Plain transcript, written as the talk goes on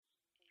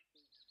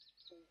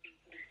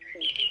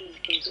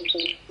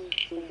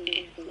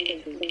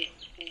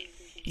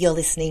You're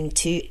listening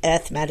to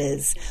Earth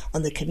Matters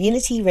on the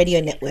Community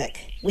Radio Network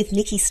with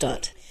Nikki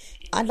Stott.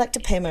 I'd like to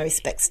pay my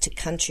respects to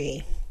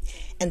Country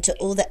and to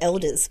all the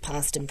elders,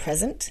 past and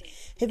present,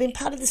 who've been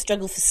part of the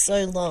struggle for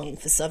so long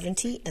for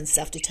sovereignty and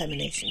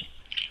self-determination.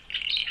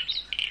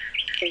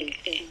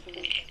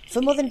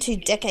 For more than 2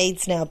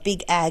 decades now,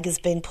 Big Ag has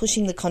been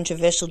pushing the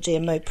controversial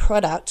GMO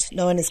product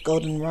known as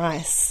golden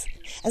rice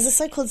as a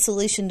so-called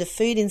solution to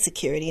food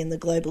insecurity in the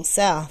global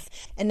south.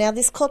 And now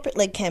this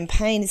corporate-led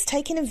campaign is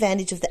taking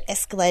advantage of the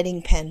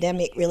escalating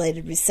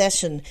pandemic-related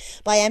recession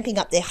by amping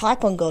up their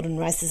hype on golden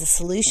rice as a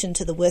solution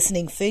to the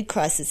worsening food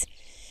crisis.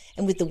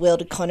 And with the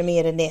world economy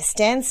at a near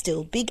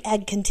standstill, Big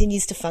Ag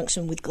continues to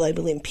function with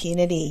global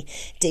impunity,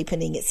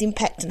 deepening its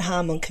impact and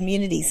harm on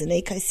communities and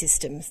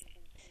ecosystems.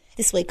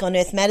 This week on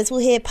Earth Matters,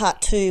 we'll hear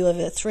part 2 of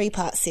a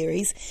 3-part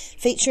series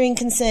featuring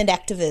concerned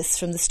activists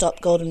from the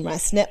Stop Golden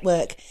Rice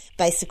Network,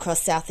 based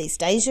across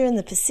Southeast Asia and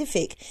the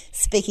Pacific,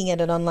 speaking at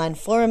an online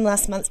forum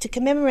last month to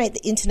commemorate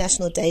the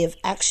International Day of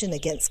Action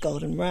Against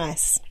Golden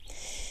Rice.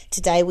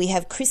 Today we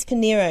have Chris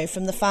Pinheiro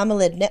from the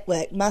farmer-led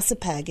network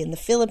Masipag in the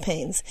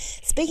Philippines,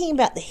 speaking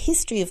about the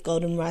history of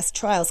golden rice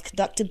trials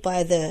conducted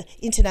by the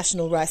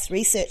International Rice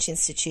Research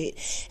Institute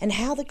and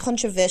how the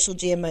controversial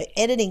GMO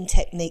editing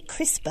technique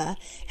CRISPR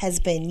has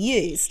been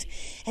used.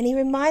 And he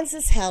reminds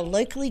us how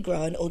locally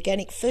grown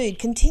organic food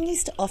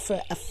continues to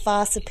offer a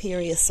far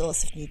superior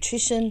source of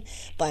nutrition,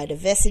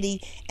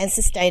 biodiversity and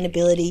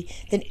sustainability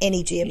than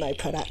any GMO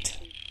product.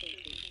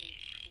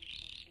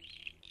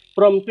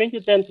 From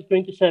 2010 to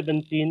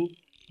 2017,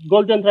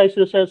 golden rice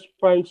research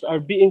funds are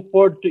being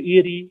poured to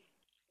Erie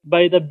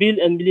by the Bill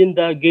and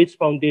Melinda Gates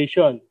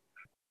Foundation.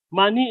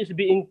 Money is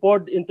being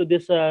poured into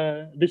this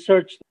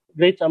research,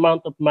 great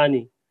amount of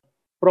money,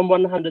 from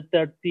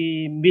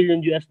 130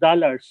 million US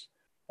dollars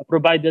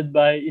provided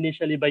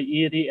initially by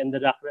Erie and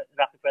the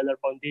Rockefeller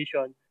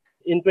Foundation.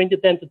 In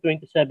 2010 to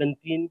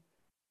 2017,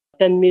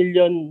 $10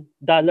 million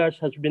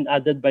has been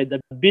added by the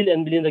Bill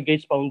and Melinda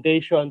Gates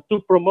Foundation to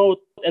promote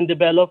and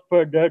develop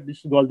further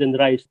this golden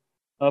rice,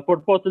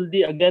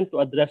 purportedly again to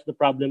address the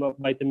problem of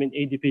vitamin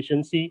A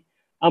deficiency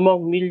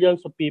among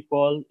millions of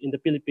people in the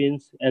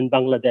Philippines and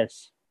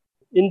Bangladesh.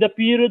 In the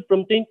period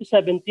from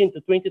 2017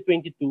 to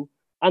 2022,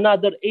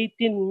 another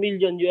 18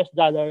 million US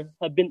dollars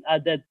have been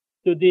added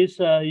to this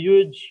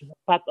huge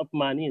pot of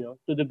money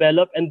to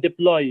develop and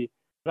deploy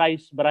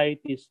rice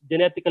varieties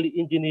genetically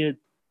engineered.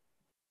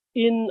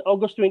 In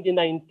August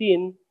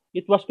 2019,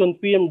 it was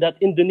confirmed that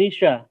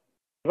Indonesia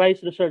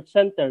Rice Research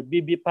Center,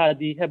 BB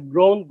Padi, have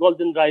grown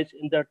golden rice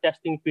in their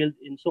testing field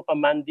in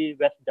Sukamandi,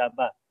 West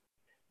Java.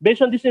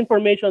 Based on this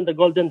information, the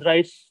golden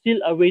rice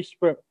still awaits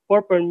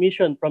for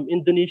permission from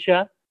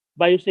Indonesia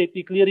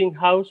Biosafety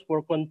Clearinghouse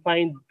for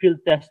confined field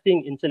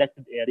testing in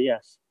selected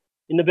areas.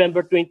 In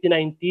November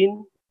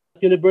 2019,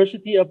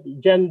 University of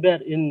Jember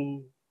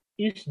in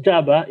East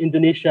Java,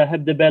 Indonesia,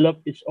 have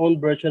developed its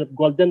own version of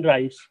golden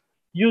rice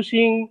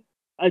using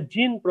a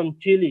gene from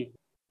Chile.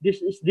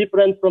 This is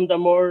different from the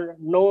more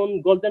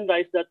known golden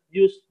rice that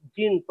use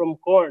gene from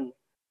corn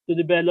to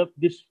develop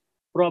this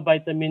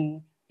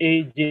provitamin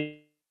A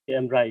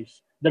GM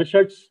rice. The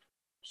research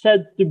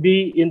said to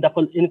be in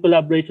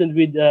collaboration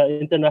with the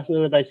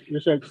International Rice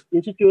Research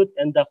Institute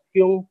and the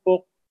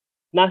Kyungpook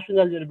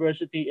National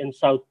University in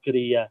South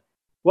Korea.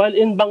 While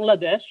in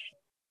Bangladesh,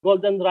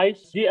 golden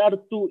rice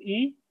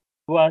GR2E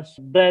was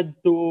bred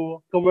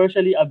to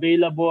commercially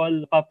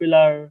available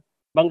popular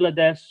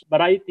Bangladesh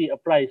variety of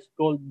rice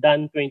called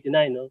Dan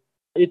 29.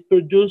 It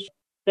produced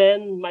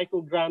 10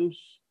 micrograms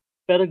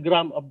per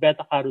gram of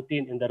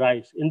beta-carotene in the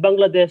rice. In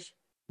Bangladesh,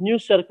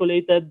 news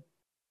circulated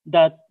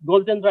that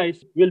golden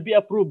rice will be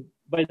approved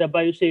by the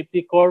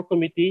Biosafety Core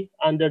Committee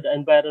under the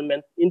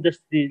Environment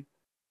Industry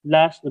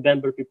last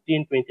November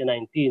 15,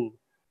 2019.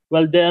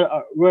 While there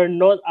were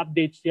no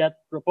updates yet,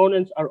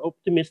 proponents are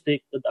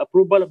optimistic that the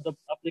approval of the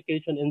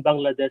application in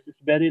Bangladesh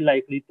is very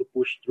likely to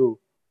push through.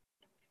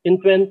 In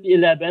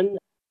 2011,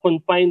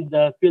 confined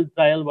field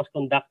trial was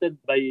conducted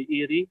by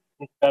Erie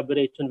in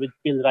collaboration with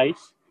Phil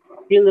Rice.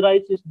 Phil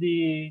Rice is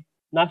the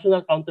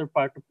national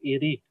counterpart of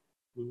Erie.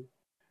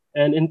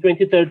 And in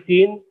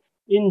 2013,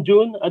 in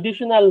June,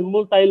 additional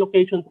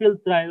multi-location field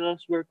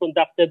trials were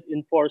conducted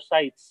in 4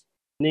 sites,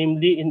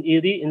 namely in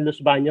Erie, in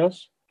Los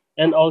Baños,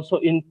 and also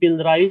in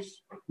Phil Rice,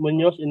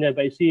 Muñoz in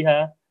Nueva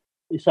Ecija,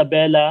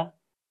 Isabela,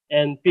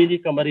 and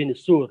Pili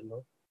Camarines Sur.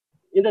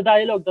 In the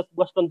dialogue that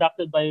was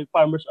conducted by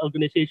farmers'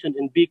 organization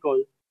in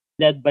Bicol,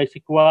 led by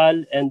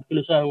Sikwal and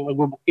Kilusang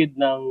Magbubukid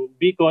ng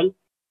Bicol,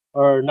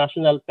 or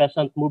National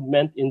Peasant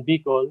Movement in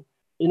Bicol,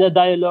 in a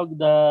dialogue,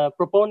 the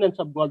proponents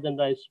of golden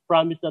rice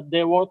promised that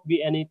there won't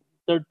be any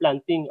third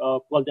planting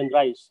of golden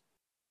rice.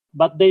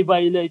 But they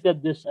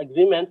violated this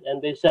agreement and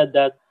they said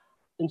that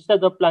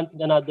instead of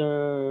planting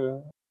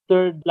another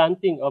third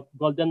planting of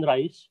golden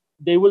rice,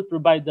 they will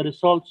provide the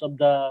results of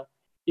the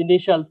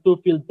initial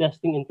 2 field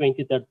testing in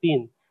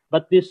 2013.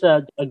 But this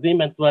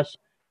agreement was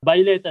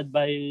violated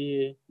by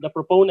the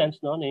proponents,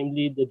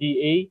 namely the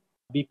DA,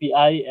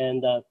 BPI,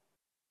 and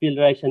Phil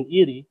Rice and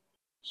Erie.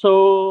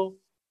 So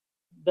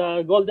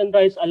the Golden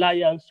Rice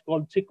Alliance,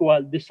 called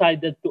CICWAL,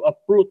 decided to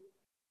uproot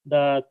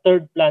the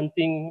third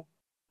planting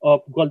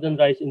of golden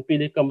rice in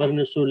Pili,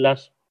 Camarines Sur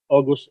last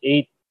August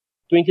 8,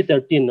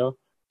 2013. No?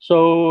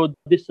 So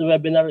this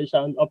webinar is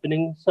an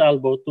opening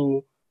salvo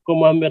to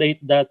commemorate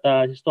that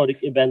historic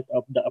event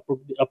of the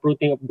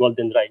uprooting of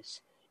golden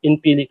rice in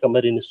Pili,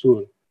 Camarines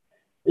Sur.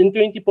 In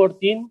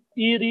 2014,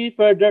 Erie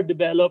further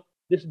developed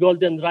this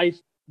golden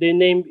rice. They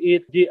named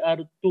it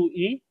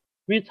GR2E,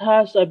 which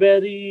has a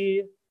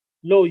very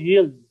low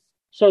yield.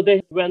 So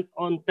they went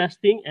on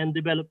testing and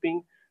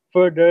developing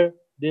further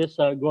this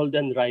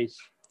golden rice.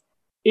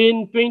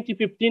 In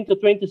 2015 to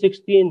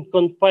 2016,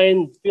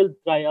 confined field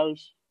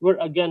trials were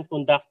again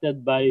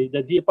conducted by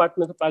the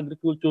Department of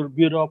Agriculture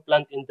Bureau of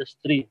Plant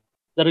Industry,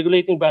 the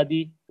regulating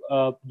body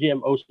of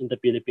GMOs in the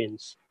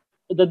Philippines.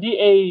 The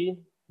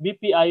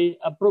DA-BPI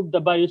approved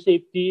the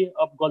biosafety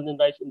of golden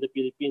rice in the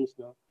Philippines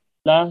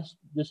last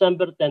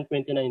December 10,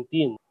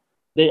 2019.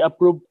 They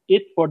approved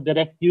it for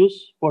direct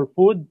use for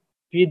food,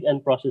 feed,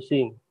 and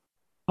processing.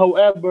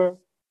 However,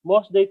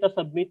 most data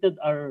submitted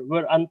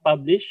were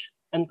unpublished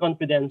and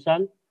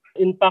confidential.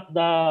 In fact,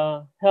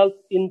 the health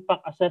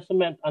impact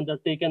assessment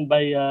undertaken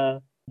by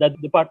the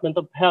Department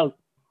of Health,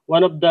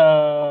 one of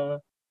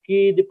the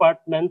key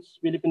departments,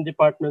 Philippine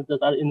departments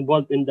that are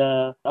involved in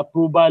the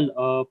approval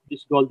of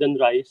this golden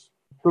rice,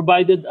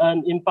 provided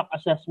an impact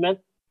assessment.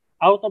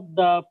 Out of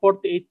the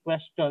 48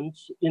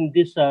 questions in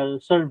this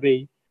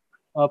survey,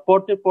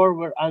 44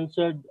 were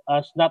answered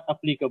as not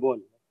applicable.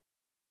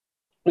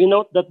 We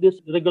note that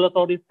this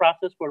regulatory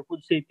process for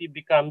food safety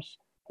becomes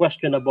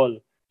questionable.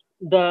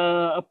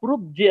 The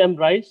approved GM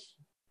rice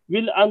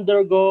will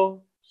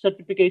undergo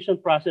certification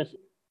process.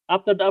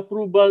 After the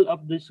approval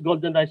of this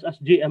golden rice as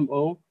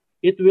GMO,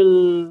 it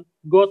will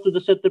go to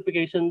the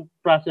certification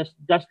process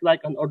just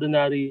like an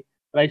ordinary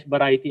rice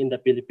variety in the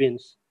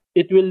Philippines.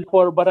 It will,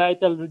 for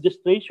varietal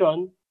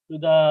registration to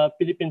the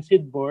Philippine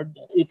Seed Board,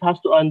 it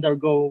has to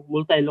undergo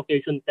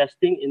multi-location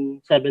testing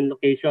in 7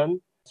 locations,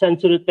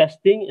 sensory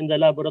testing in the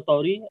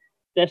laboratory,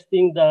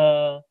 testing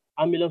the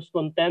amylose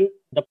content,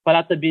 the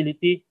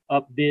palatability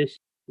of this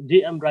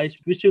GM rice,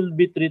 which will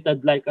be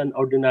treated like an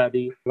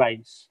ordinary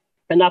rice.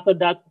 And after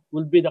that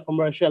will be the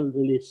commercial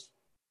release.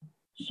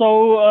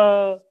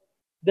 So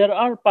there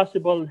are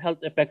possible health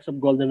effects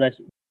of golden rice.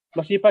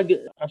 Masipag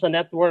as a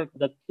network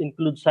that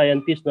includes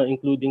scientists,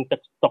 including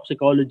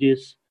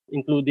toxicologists,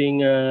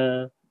 including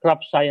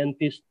crop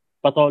scientists,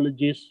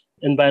 pathologists,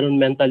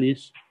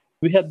 environmentalists,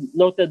 we have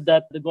noted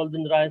that the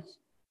golden rice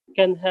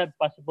can have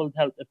possible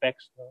health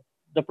effects.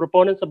 The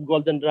proponents of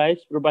golden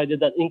rice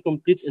provided an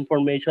incomplete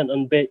information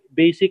on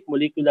basic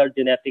molecular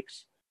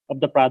genetics of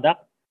the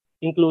product,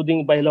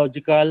 including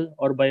biological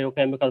or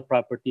biochemical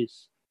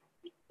properties.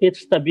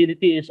 Its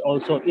stability is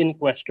also in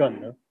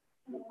question.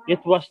 It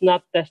was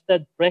not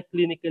tested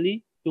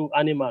preclinically to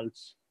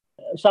animals.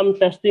 Some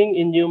testing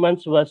in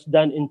humans was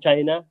done in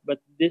China, but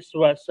this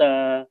was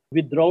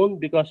withdrawn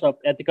because of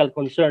ethical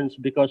concerns,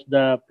 because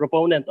the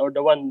proponent or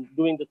the one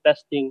doing the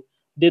testing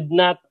did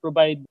not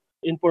provide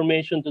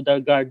information to the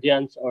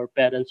guardians or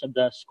parents of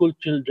the school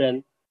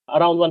children,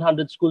 around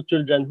 100 school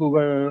children who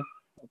were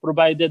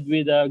provided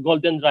with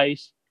golden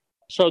rice.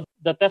 So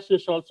the test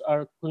results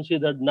are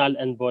considered null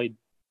and void.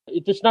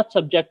 It is not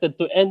subjected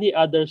to any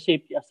other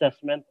safety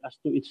assessment as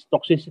to its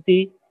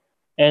toxicity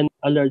and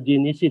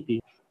allergenicity,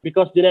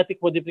 because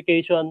genetic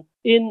modification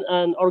in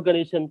an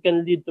organism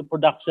can lead to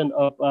production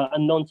of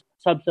unknown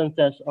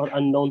substances or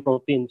unknown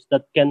proteins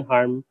that can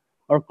harm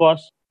or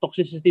cause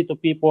toxicity to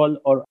people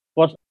or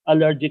cause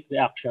allergic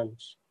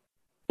reactions.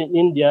 In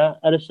India,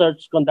 a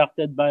research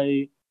conducted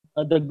by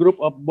the group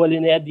of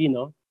Bolinedi,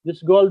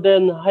 this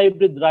golden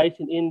hybrid rice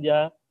in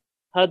India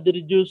had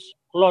reduced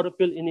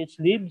chlorophyll in its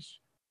leaves,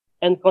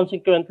 and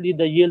consequently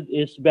the yield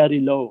is very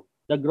low.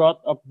 The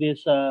growth of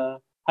this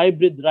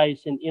hybrid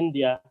rice in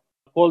India,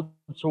 called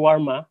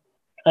Sawarma,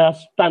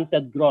 has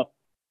stunted growth.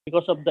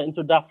 Because of the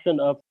introduction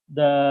of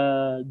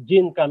the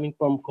gene coming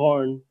from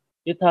corn,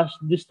 it has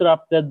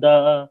disrupted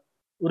the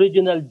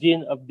original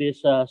gene of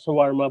this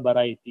Sawarma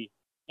variety.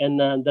 And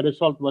the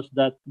result was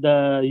that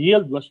the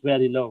yield was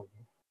very low.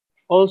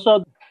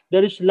 Also,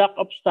 there is lack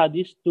of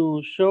studies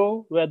to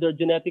show whether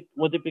genetic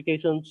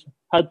modifications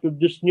had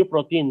produced new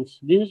proteins.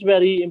 This is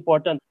very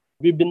important.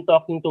 We've been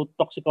talking to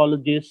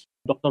toxicologist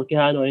Dr.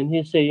 Quijano, and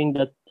he's saying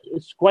that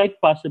it's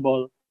quite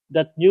possible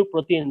that new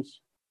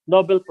proteins,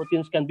 novel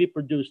proteins, can be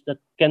produced that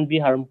can be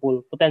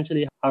harmful,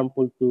 potentially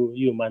harmful to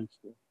humans.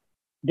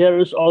 There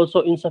is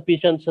also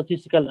insufficient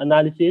statistical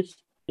analysis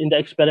in the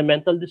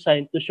experimental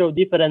design to show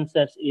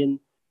differences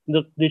in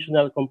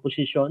nutritional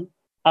composition,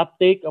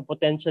 uptake of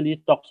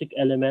potentially toxic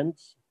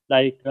elements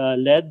like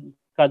lead,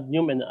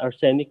 cadmium, and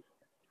arsenic.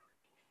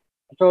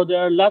 So there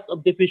are lots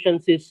of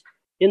deficiencies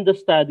in the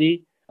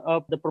study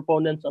of the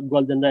proponents of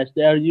golden rice.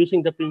 They are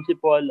using the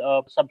principle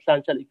of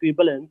substantial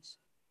equivalence,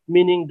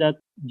 meaning that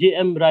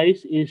GM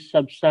rice is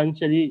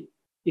substantially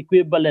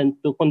equivalent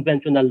to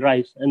conventional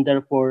rice, and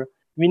therefore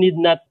we need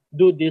not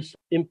do this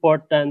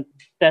important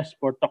test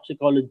for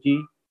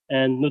toxicology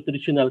and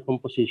nutritional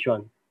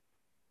composition.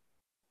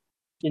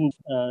 In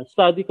a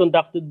study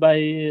conducted by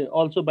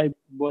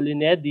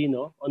Bolinedi,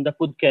 on the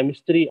food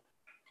chemistry,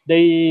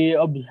 they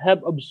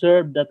have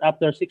observed that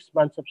after 6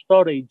 months of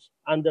storage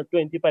under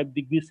 25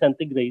 degrees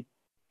centigrade,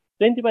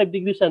 25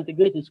 degrees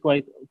centigrade is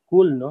quite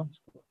cool, no?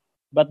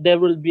 But there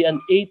will be an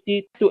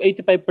 80 to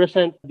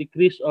 85%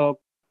 decrease of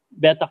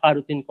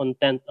beta-carotene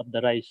content of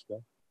the rice,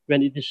 no?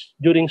 When it is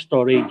during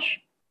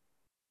storage.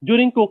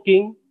 During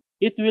cooking,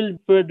 it will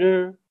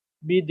further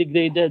be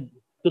degraded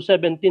to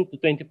 17 to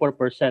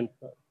 24%.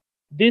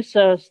 This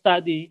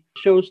study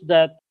shows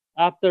that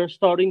after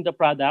storing the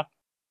product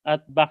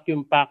at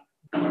vacuum packed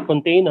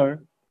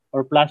container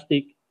or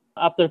plastic,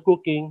 after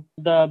cooking,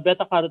 the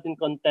beta-carotene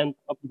content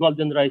of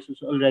golden rice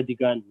is already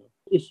gone.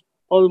 It's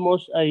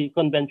almost a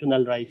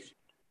conventional rice.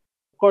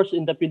 Of course,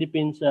 in the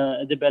Philippines,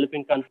 a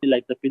developing country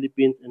like the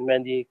Philippines and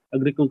many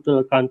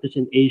agricultural countries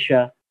in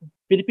Asia,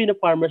 Filipino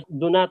farmers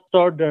do not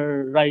store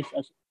their rice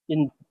as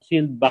in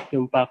sealed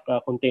vacuum pack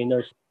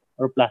containers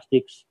or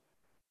plastics.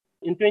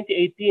 In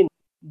 2018,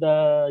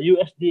 the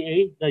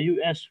USDA, the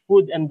U.S.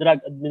 Food and Drug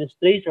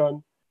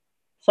Administration,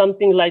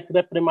 something like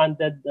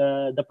reprimanded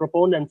the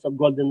proponents of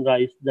golden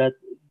rice that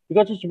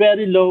because it's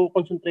very low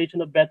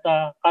concentration of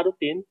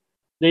beta-carotene,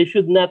 they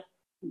should not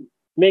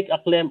make a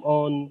claim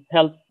on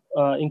health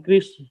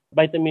increased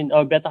vitamin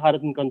or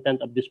beta-carotene content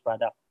of this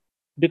product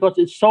because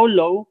it's so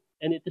low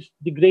and it is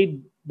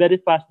degrade very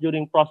fast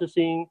during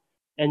processing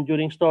and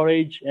during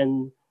storage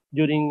and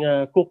during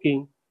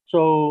cooking.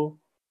 So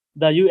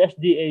the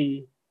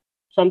USDA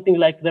something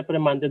like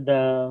reprimanded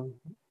the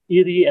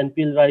Erie and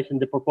Peel Rice and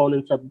the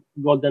proponents of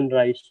golden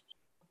rice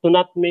to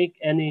not make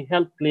any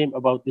health claim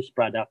about this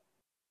product.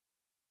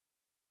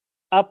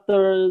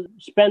 After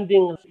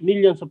spending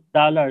millions of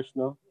dollars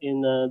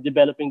in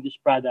developing this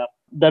product,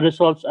 the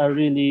results are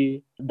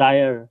really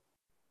dire.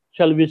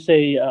 Shall we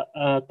say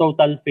a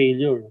total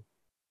failure?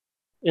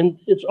 And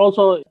it's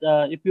also,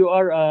 if you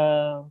are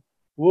a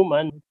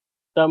woman,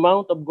 the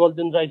amount of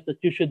golden rice that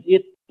you should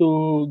eat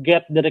to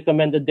get the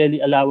recommended daily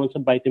allowance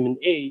of vitamin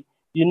A,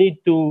 you need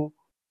to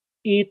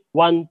eat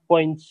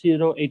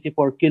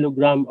 1.084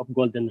 kilogram of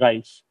golden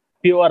rice.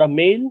 If you are a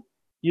male,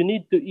 you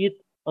need to eat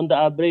on the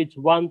average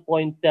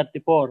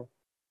 1.34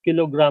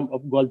 kilogram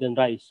of golden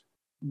rice.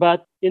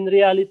 But in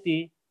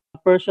reality, a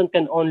person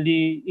can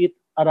only eat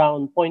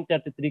around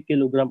 0.33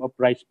 kilogram of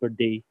rice per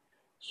day.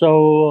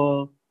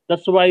 So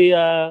that's why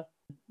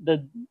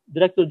the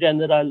Director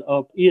General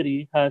of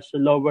Erie has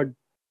lowered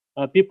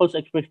people's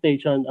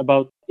expectation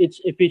about its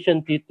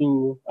efficiency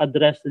to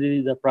address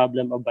really the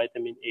problem of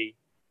vitamin A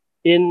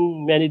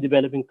in many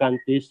developing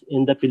countries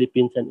in the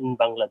Philippines and in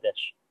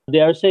Bangladesh. They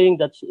are saying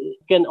that you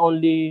can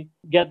only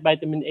get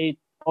vitamin A,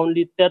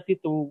 only 30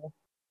 to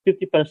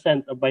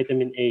 50% of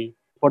vitamin A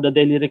for the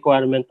daily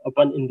requirement of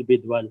an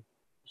individual.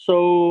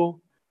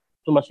 So,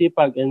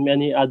 Sumasipag and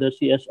many other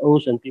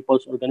CSOs and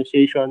people's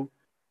organization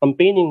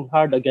campaigning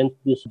hard against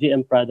this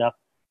GM product.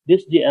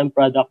 This GM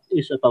product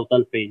is a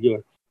total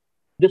failure.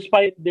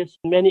 Despite this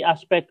many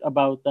aspects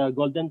about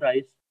golden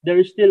rice, there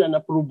is still an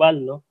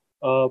approval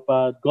of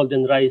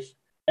golden rice.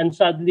 And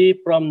sadly,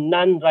 from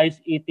non-rice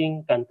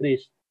eating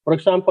countries. For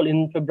example,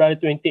 in February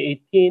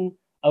 2018,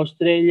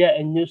 Australia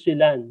and New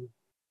Zealand,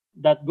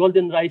 that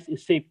golden rice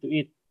is safe to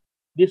eat.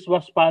 This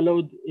was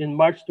followed in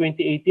March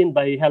 2018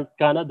 by Health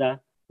Canada,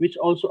 which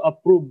also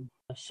approved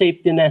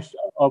safetiness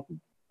of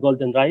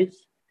golden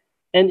rice.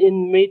 And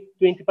in May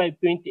 25,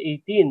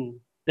 2018,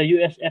 the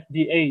US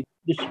FDA,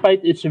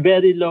 despite its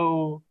very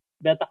low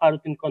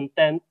beta-carotene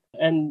content,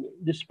 and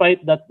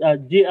despite that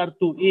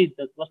GR2E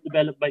that was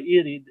developed by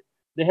Erie,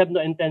 they have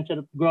no intention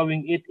of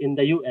growing it in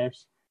the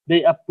US.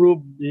 They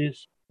approved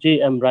this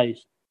GM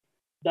rice.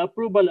 The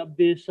approval of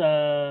this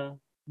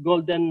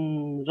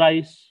golden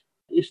rice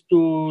is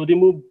to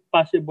remove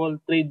possible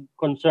trade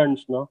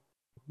concerns,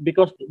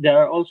 because there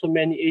are also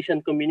many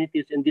Asian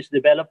communities in these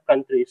developed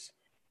countries,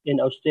 in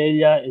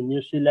Australia, in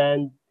New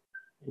Zealand,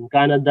 in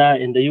Canada,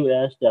 in the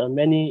US. There are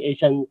many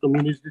Asian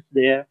communities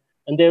there,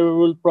 and they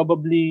will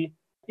probably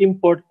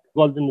import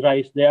golden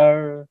rice. They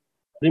are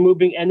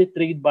removing any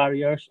trade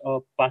barriers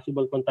of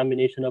possible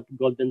contamination of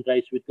golden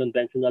rice with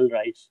conventional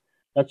rice.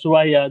 That's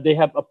why they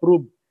have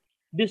approved.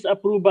 This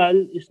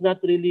approval is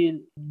not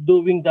really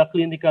doing the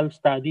clinical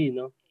study.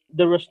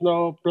 There was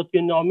no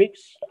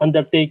proteomics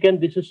undertaken.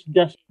 This is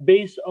just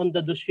based on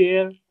the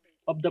dossier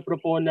of the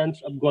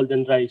proponents of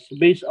golden rice,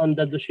 based on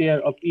the dossier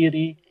of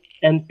Erie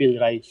and Peel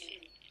Rice.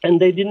 And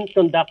they didn't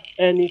conduct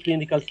any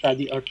clinical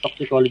study or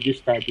toxicology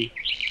study.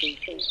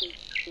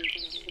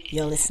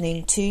 You're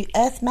listening to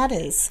Earth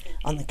Matters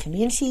on the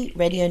Community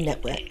Radio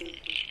Network.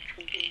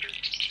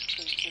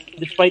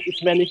 Despite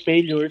its many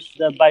failures,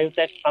 the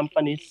biotech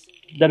companies,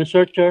 the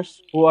researchers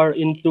who are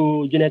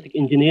into genetic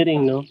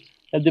engineering,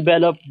 have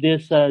developed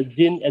this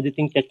gene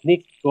editing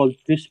technique called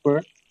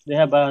CRISPR. They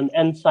have an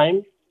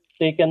enzyme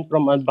taken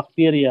from a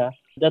bacteria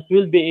that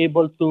will be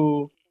able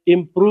to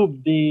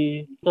improve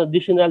the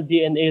traditional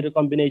DNA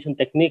recombination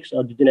techniques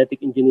or the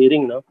genetic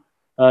engineering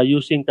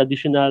using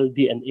traditional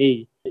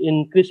DNA.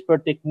 In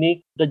CRISPR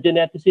technique, the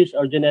geneticist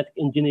or genetic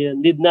engineer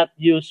need not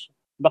use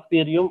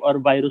bacterium or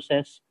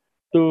viruses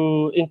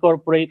to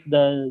incorporate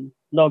the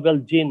novel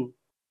gene,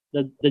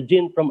 the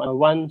gene from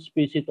one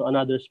species to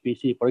another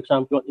species. For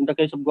example, in the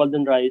case of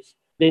golden rice,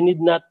 they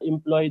need not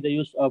employ the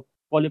use of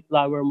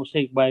cauliflower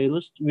mosaic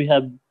virus. We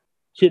have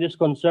serious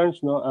concerns.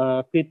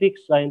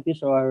 Critics,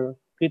 scientists, or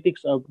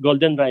critics of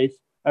golden rice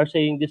are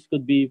saying this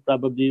could be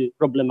probably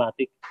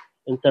problematic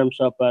in terms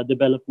of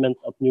development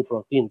of new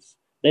proteins.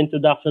 The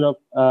introduction of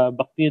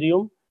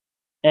bacterium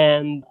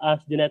and as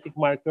genetic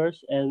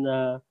markers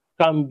and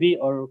CAMV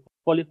or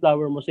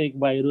cauliflower mosaic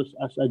virus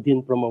as a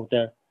gene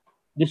promoter.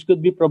 This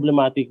could be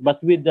problematic,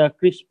 but with the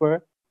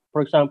CRISPR,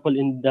 for example,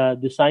 in the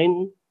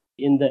design,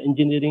 in the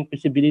engineering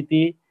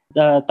feasibility,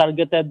 the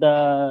targeted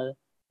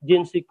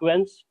gene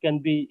sequence can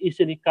be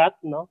easily cut,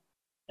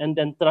 and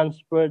then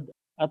transferred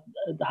at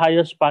the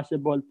highest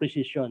possible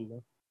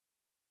precision.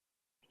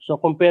 So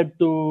compared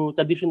to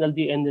traditional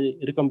DNA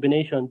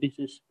recombination, this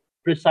is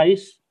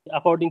precise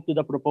according to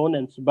the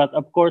proponents. But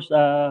of course,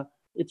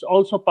 it's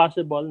also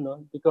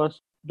possible,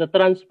 because the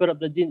transfer of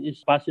the gene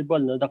is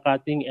possible. The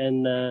cutting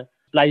and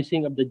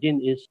splicing of the gene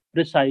is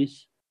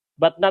precise,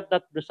 but not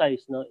that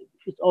precise.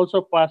 It's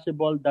also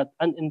possible that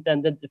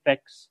unintended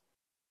effects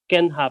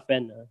can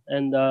happen.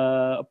 And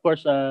of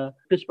course,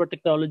 CRISPR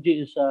technology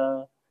is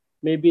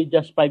maybe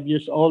just 5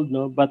 years old,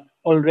 but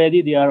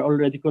already there are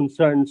already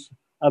concerns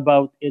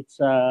about its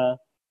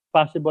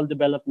possible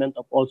development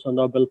of also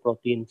novel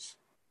proteins.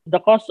 The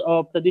cost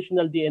of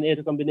traditional DNA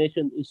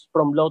recombination is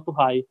from low to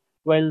high,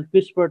 while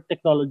CRISPR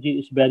technology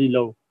is very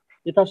low.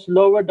 It has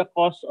lowered the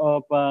cost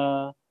of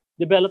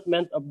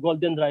development of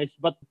golden rice,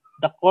 but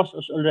the cost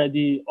is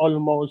already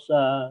almost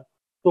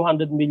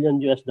 $200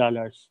 million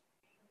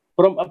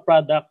from a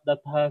product that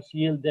has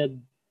yielded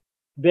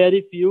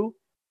very few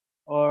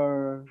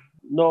or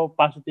no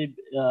positive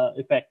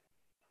effect.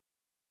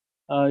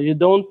 You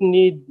don't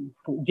need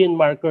gene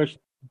markers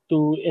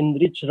to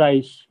enrich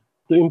rice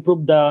to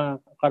improve the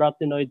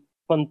carotenoid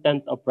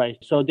content of rice.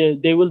 So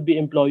they will be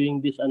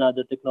employing this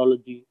another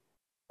technology.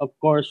 Of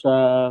course,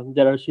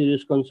 there are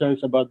serious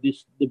concerns about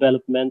this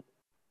development.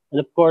 And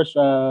of course,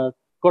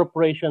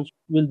 corporations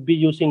will be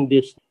using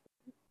this.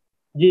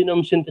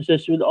 Genome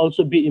synthesis will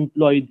also be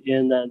employed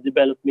in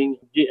developing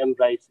GM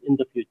rice in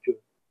the future.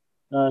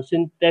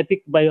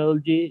 Synthetic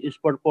biology is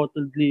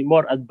purportedly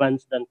more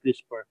advanced than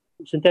CRISPR.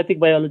 Synthetic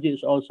biology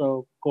is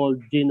also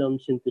called genome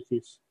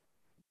synthesis.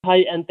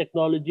 High-end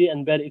technology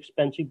and very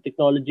expensive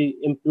technology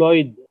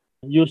employed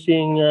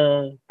using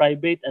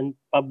private and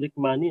public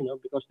money,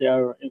 because they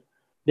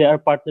are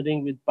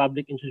partnering with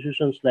public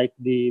institutions like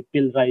the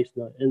PhilRice,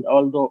 and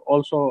although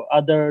also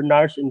other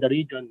NARS in the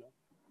region.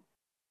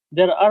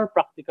 There are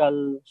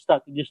practical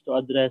strategies to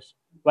address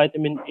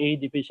vitamin A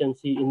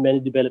deficiency in many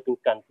developing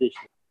countries.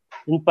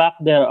 In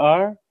fact, there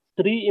are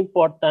three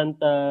important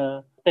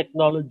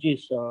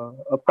technologies,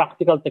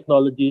 practical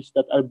technologies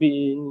that are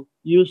being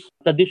used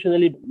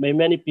traditionally by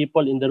many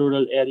people in the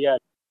rural area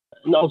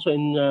and also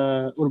in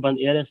urban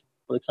areas.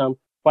 For example,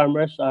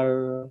 farmers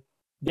are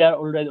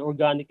already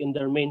organic in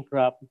their main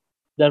crop.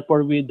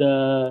 Therefore, with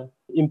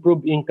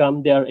improved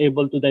income, they are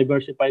able to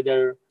diversify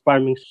their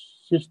farming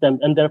system,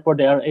 and therefore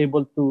they are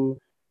able to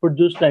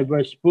produce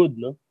diverse food.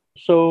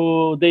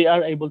 So they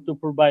are able to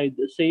provide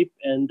safe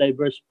and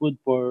diverse food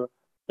for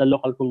the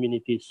local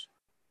communities.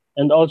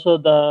 And also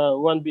the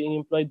one being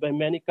employed by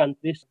many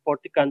countries,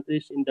 40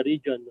 countries in the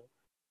region,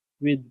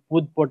 with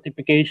food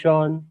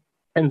fortification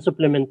and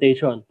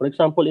supplementation. For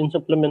example, in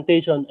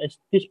supplementation, a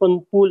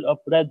teaspoonful of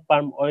red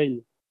palm oil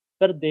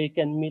per day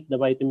can meet the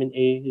vitamin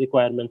A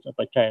requirements of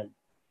a child.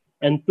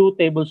 And 2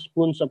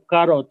 tablespoons of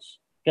carrots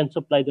can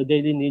supply the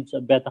daily needs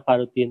of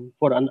beta-carotene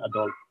for an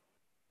adult.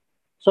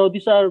 So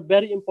these are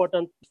very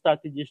important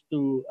strategies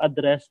to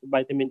address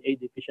vitamin A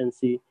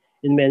deficiency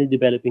in many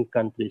developing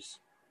countries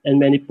and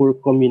many poor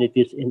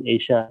communities in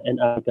Asia and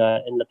Africa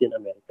and Latin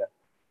America.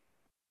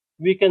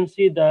 We can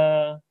see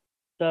the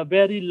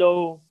very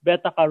low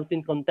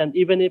beta-carotene content,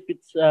 even if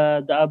it's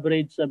the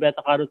average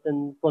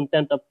beta-carotene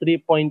content of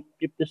 3.57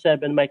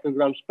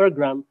 micrograms per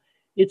gram,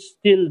 it's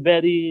still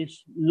very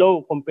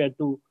low compared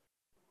to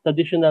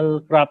traditional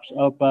crops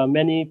of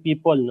many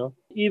people.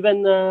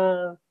 Even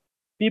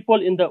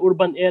people in the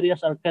urban areas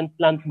can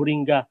plant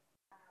moringa.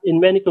 In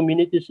many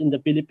communities in the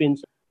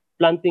Philippines,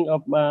 planting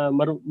of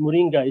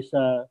moringa is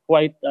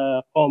quite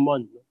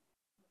common,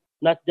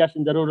 not just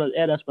in the rural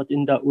areas, but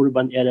in the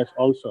urban areas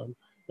also.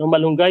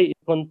 Malunggay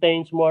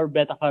contains more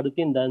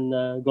beta-carotene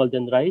than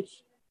golden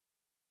rice.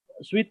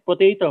 Sweet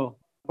potato,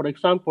 for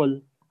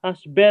example,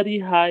 has very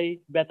high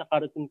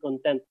beta-carotene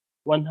content,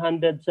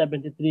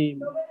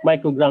 173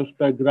 micrograms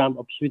per gram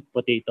of sweet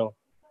potato.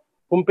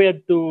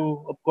 Compared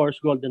to, of course,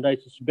 golden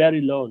rice, is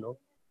very low.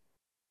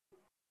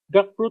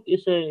 Jackfruit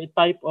is a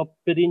type of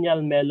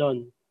perennial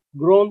melon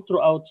grown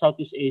throughout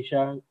Southeast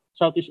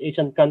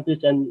Asian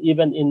countries, and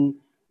even in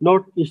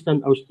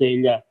northeastern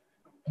Australia.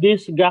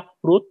 This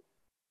jackfruit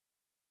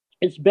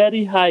is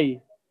very high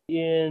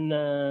in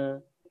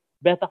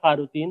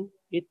beta-carotene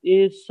It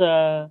is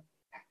 10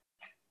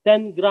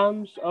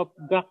 grams of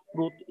gak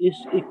fruit is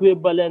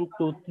equivalent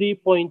to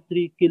 3.3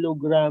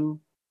 kilogram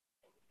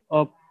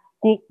of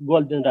cooked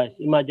golden rice.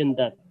 Imagine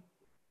that.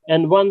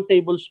 And 1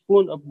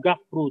 tablespoon of gak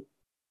fruit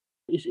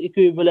is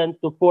equivalent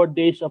to 4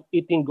 days of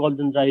eating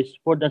golden rice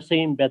for the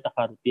same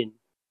beta-carotene.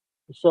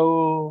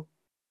 So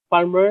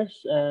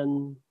farmers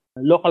and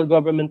local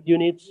government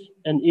units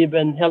and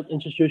even health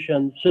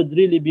institutions should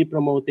really be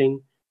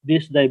promoting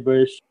this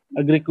diverse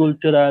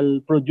agricultural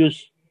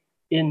produce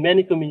in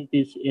many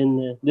communities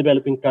in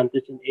developing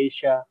countries in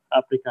Asia,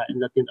 Africa, and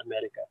Latin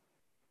America.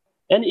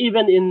 And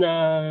even in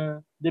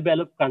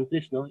developed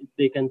countries, no, if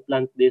they can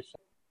plant this.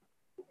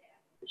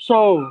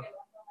 So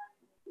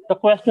the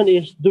question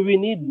is, do we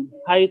need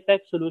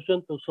high-tech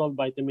solution to solve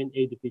vitamin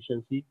A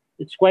deficiency?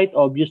 It's quite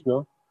obvious,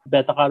 no?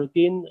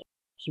 Beta-carotene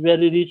is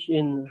very rich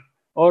in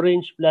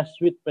orange plus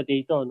sweet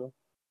potato, no?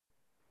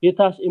 It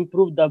has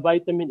improved the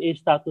vitamin A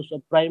status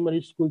of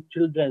primary school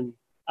children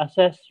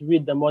assessed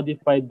with the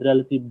modified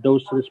relative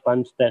dose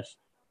response test.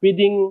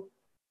 Feeding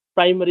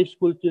primary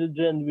school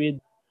children with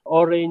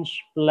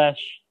orange plus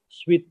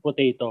sweet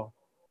potato.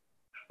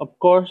 Of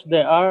course,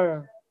 there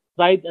are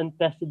tried and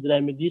tested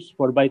remedies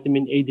for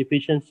vitamin A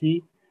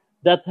deficiency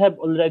that have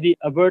already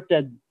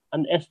averted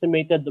an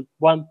estimated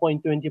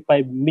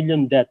 1.25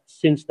 million deaths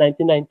since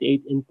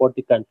 1998 in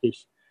 40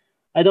 countries.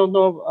 I don't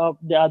know of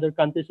the other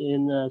countries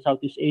in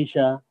Southeast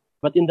Asia,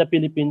 but in the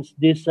Philippines,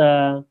 this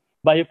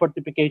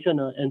biofortification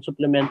and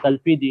supplemental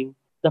feeding,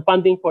 the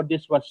funding for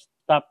this was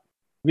stopped.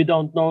 We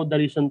don't know the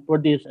reason for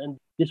this, and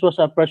this was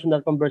a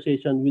personal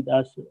conversation with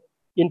us,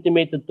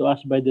 intimated to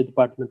us by the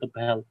Department of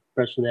Health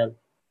personnel,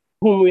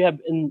 whom we have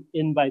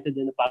invited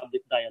in a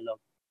public dialogue.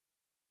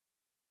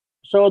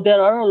 So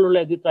there are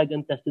already tried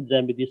and tested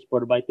remedies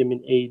for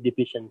vitamin A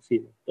deficiency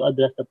to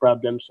address the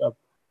problems of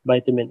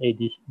vitamin A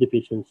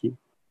deficiency.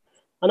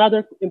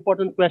 Another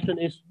important question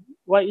is,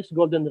 why is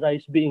golden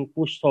rice being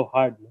pushed so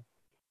hard?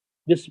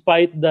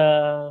 Despite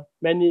the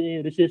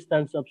many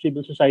resistance of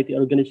civil society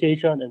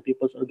organization and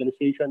people's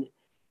organization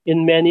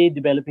in many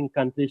developing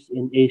countries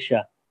in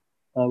Asia.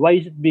 Why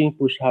is it being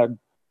pushed hard?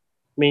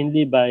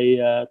 Mainly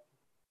by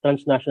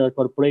transnational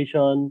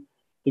corporation,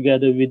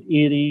 together with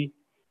IRRI,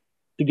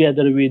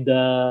 together with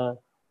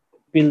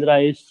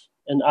PhilRice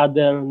and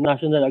other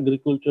national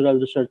agricultural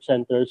research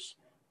centers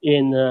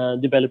in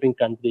developing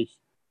countries.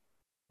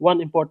 One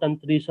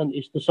important reason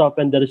is to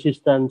soften the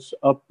resistance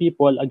of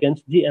people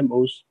against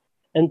GMOs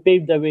and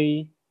pave the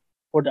way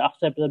for the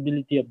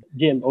acceptability of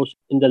GMOs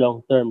in the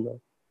long term.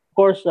 Of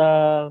course,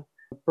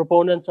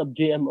 proponents of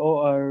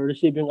GMO are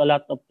receiving a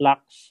lot of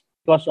plaques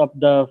because of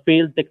the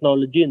failed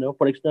technology.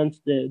 For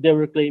instance, they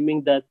were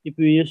claiming that if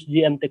we use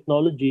GM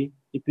technology,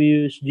 if we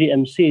use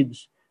GM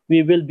seeds,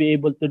 we will be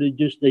able to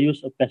reduce the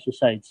use of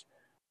pesticides.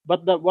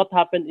 But what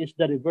happened is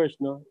the reverse.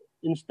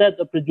 Instead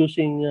of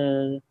reducing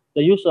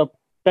the use of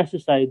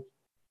pesticides,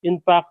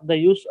 in fact, the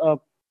use of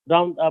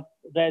Roundup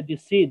Ready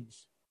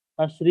seeds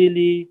has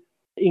really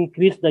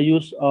increased the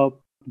use of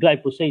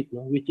glyphosate,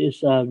 which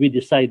is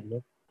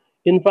weedicide.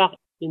 In fact,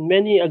 in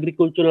many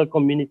agricultural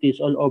communities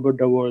all over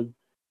the world,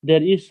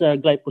 there is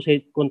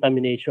glyphosate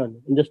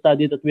contamination. In the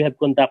study that we have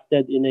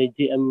conducted in a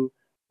GM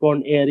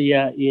corn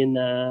area in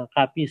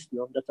Capiz,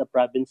 that's a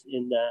province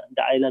in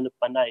the island of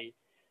Panay,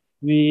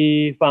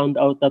 we found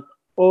out that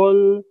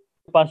all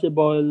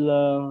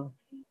possible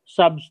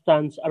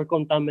substances are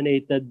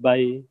contaminated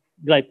by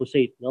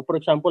glyphosate. For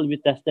example, we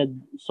tested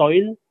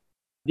soil.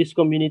 This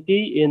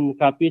community in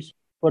Capiz,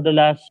 for the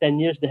last 10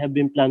 years, they have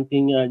been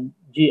planting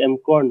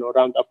GM corn or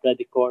Roundup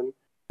Ready corn.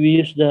 We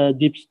used the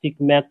dipstick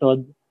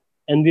method,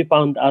 and we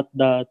found out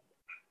that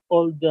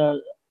all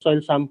the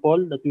soil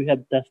sample that we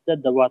have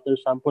tested, the water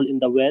sample in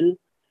the well,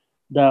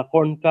 the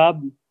corn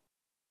cob,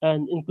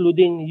 and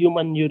including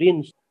human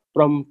urines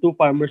from 2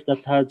 farmers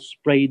that had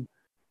sprayed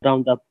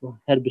Roundup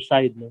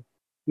herbicide,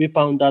 we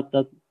found out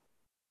that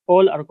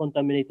all are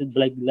contaminated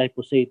by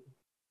glyphosate.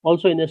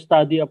 Also, in a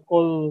study of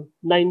all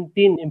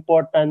 19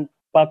 important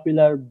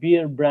popular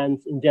beer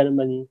brands in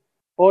Germany,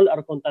 all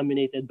are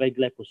contaminated by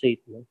glyphosate.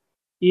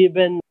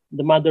 Even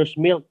the mother's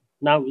milk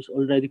now is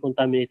already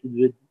contaminated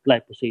with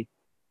glyphosate.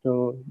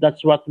 So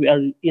that's what we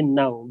are in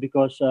now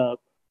because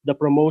the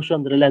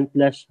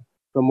relentless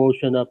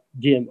promotion of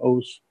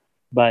GMOs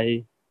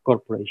by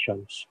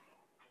corporations.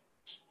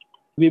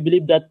 We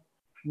believe that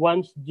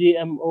once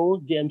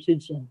GM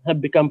seeds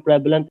have become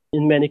prevalent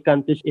in many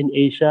countries in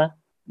Asia,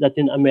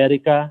 Latin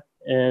America,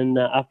 and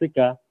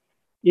Africa,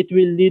 it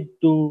will lead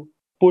to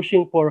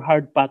pushing for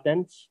hard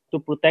patents to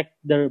protect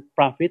their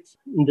profits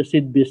in the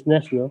seed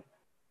business.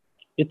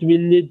 It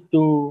will lead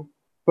to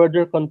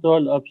further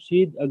control of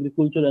seed,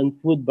 agriculture, and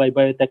food by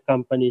biotech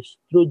companies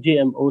through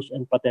GMOs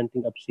and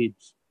patenting of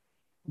seeds.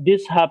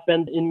 This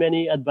happened in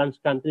many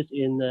advanced countries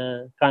in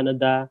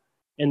Canada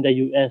and the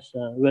US,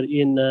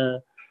 wherein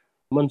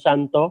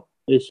Monsanto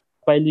is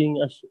filing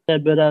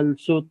several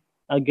suits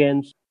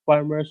against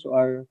farmers who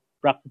are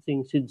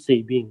practicing seed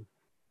saving.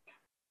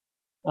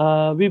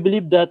 We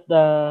believe that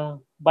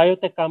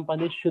biotech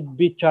companies should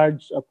be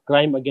charged of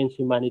crime against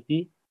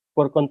humanity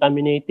for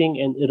contaminating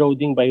and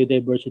eroding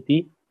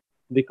biodiversity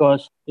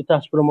because it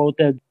has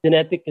promoted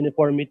genetic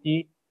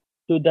uniformity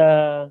to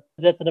the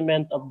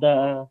detriment of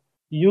the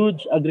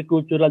huge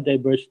agricultural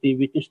diversity,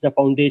 which is the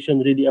foundation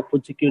really of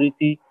food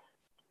security.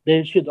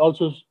 They should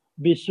also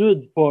be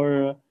sued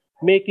for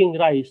making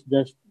rice,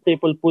 the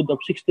staple food of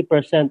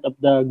 60% of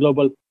the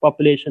global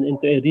population,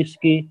 into a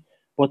risky,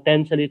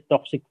 potentially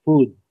toxic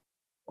food.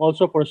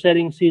 Also for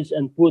selling seeds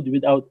and food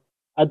without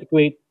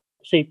adequate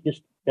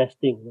safety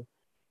testing.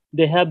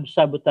 They have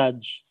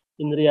sabotaged,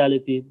 in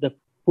reality, the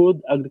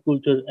food,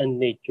 agriculture, and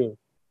nature.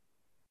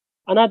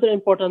 Another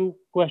important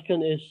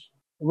question is,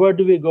 where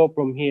do we go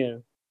from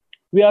here?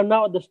 We are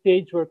now at the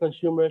stage where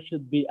consumers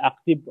should be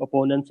active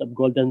opponents of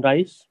golden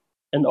rice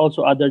and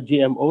also other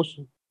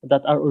GMOs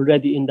that are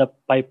already in the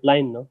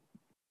pipeline. No?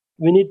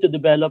 We need to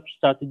develop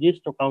strategies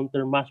to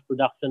counter mass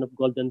production of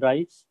golden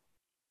rice.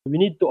 We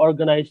need to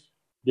organize,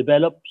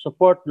 develop,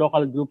 support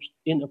local groups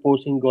in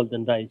opposing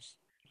golden rice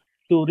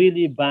to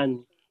really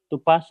ban, to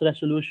pass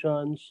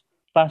resolutions,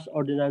 pass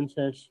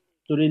ordinances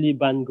to really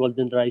ban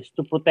golden rice,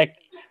 to protect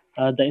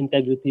the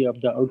integrity of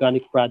the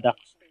organic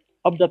products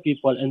of the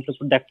people and to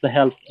protect the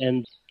health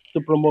and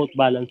to promote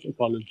balanced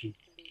ecology.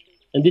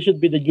 And this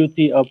should be the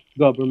duty of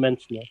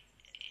governments, no?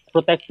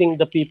 Protecting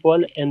the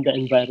people and the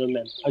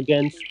environment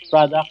against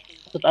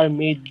products that are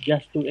made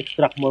just to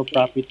extract more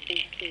profit.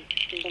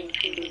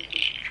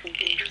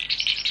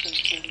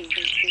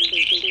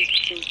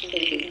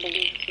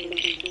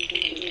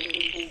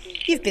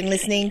 You've been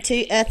listening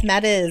to Earth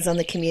Matters on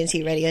the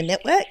Community Radio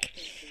Network.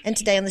 And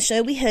today on the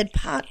show, we heard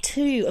part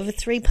 2 of a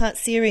 3-part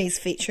series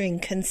featuring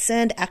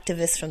concerned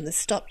activists from the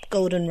Stop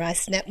Golden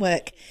Rice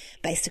Network,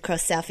 based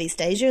across Southeast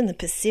Asia and the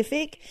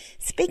Pacific,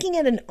 speaking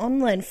at an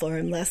online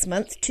forum last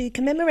month to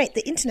commemorate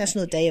the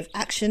International Day of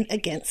Action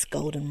Against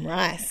Golden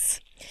Rice.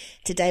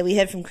 Today we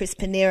heard from Chris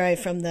Pinero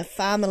from the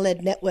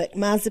farmer-led network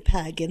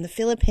Mazapag in the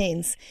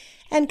Philippines.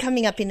 And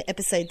coming up in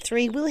episode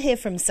 3, we'll hear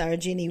from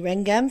Sarojini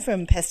Rengam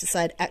from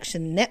Pesticide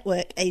Action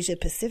Network Asia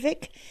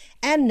Pacific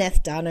and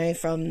Neth Dano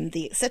from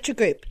the Etc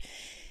Group.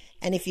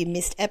 And if you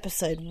missed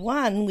episode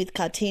 1 with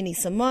Kartini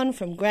Samon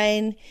from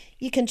Grain,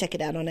 you can check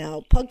it out on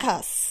our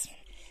podcasts.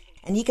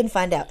 And you can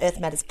find our Earth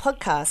Matters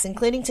podcasts,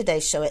 including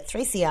today's show, at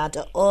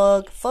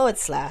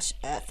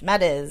 3cr.org/Earth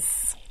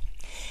Matters.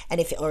 And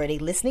if you're already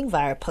listening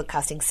via a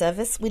podcasting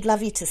service, we'd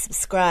love you to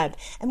subscribe.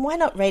 And why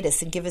not rate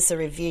us and give us a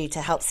review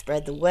to help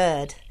spread the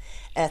word?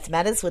 Earth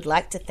Matters would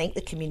like to thank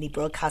the Community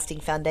Broadcasting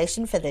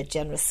Foundation for their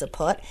generous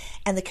support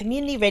and the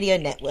Community Radio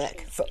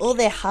Network for all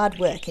their hard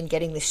work in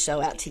getting this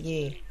show out to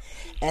you.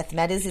 Earth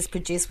Matters is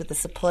produced with the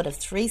support of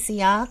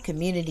 3CR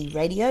Community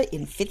Radio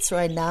in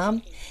Fitzroy,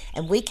 Nam,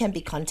 and we can be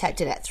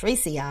contacted at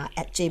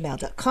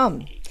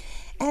 3cr@gmail.com.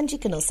 And you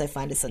can also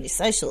find us on your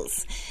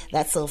socials.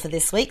 That's all for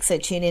this week, so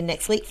tune in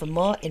next week for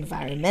more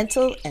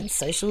environmental and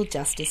social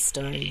justice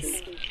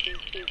stories.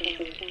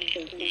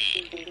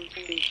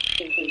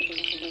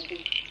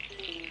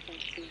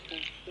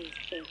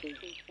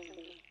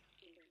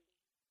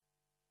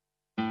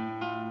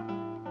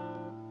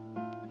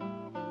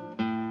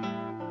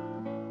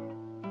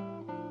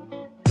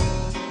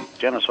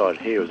 Genocide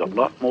here is a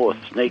lot more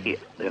sneaky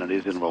than it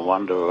is in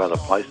Rwanda or other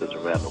places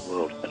around the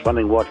world. It's one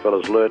thing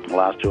whitefellas learned in the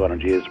last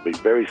 200 years, to be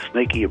very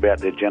sneaky about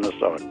their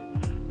genocide.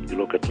 You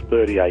look at the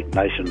 38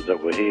 nations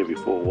that were here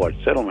before white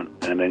settlement,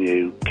 and then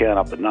you count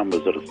up the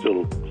numbers that are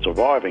still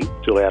surviving,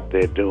 still out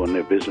there doing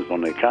their business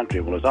on their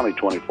country. Well, there's only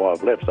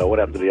 25 left, so what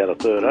happened to the other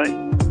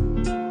 13?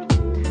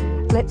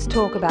 Let's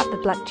talk about the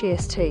Black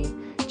GST.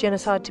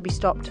 Genocide to be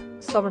stopped,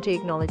 sovereignty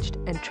acknowledged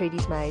and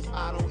treaties made.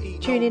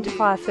 Tune in to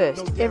Fire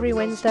First every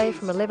Wednesday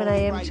from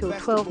 11am till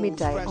 12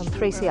 midday on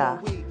 3CR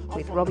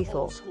with Robbie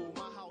Thorpe.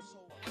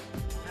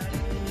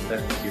 That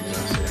gives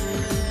us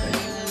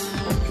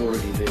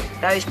authority there.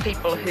 Those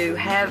people who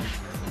have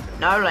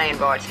no land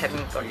rights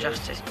haven't got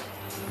justice,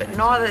 but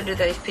neither do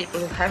those people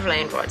who have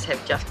land rights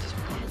have justice.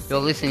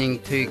 You're listening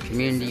to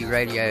Community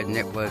Radio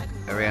Network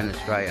around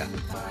Australia,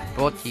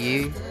 brought to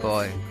you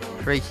by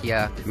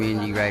 3CR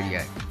Community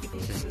Radio.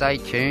 So stay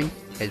tuned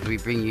as we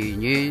bring you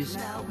news,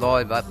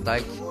 live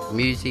updates,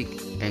 music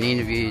and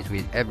interviews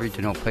with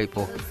Aboriginal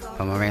people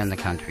from around the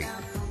country.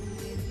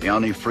 The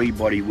only free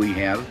body we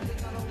have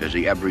is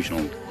the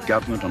Aboriginal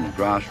government on the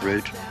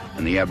grassroots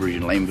and the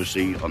Aboriginal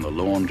embassy on the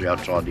lawns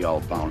outside the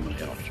old Parliament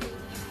House.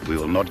 We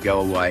will not go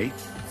away,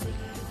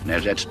 and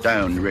as that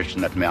stone rests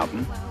in that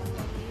mountain,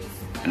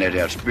 and as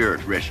our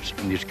spirit rests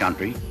in this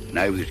country and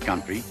over this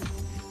country,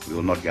 we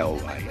will not go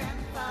away.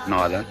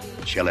 Neither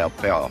shall our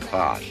power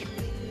pass.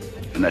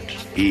 And that's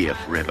here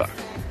forever,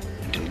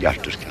 until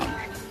justice comes.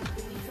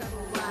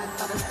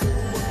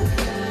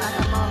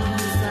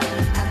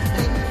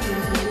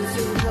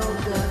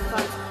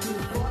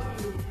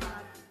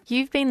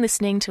 You've been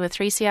listening to a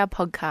 3CR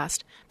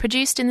podcast,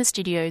 produced in the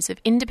studios of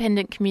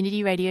independent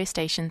community radio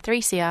station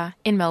 3CR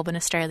in Melbourne,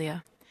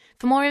 Australia.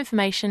 For more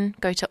information,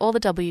 go to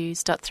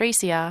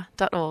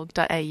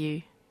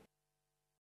allthews.3cr.org.au.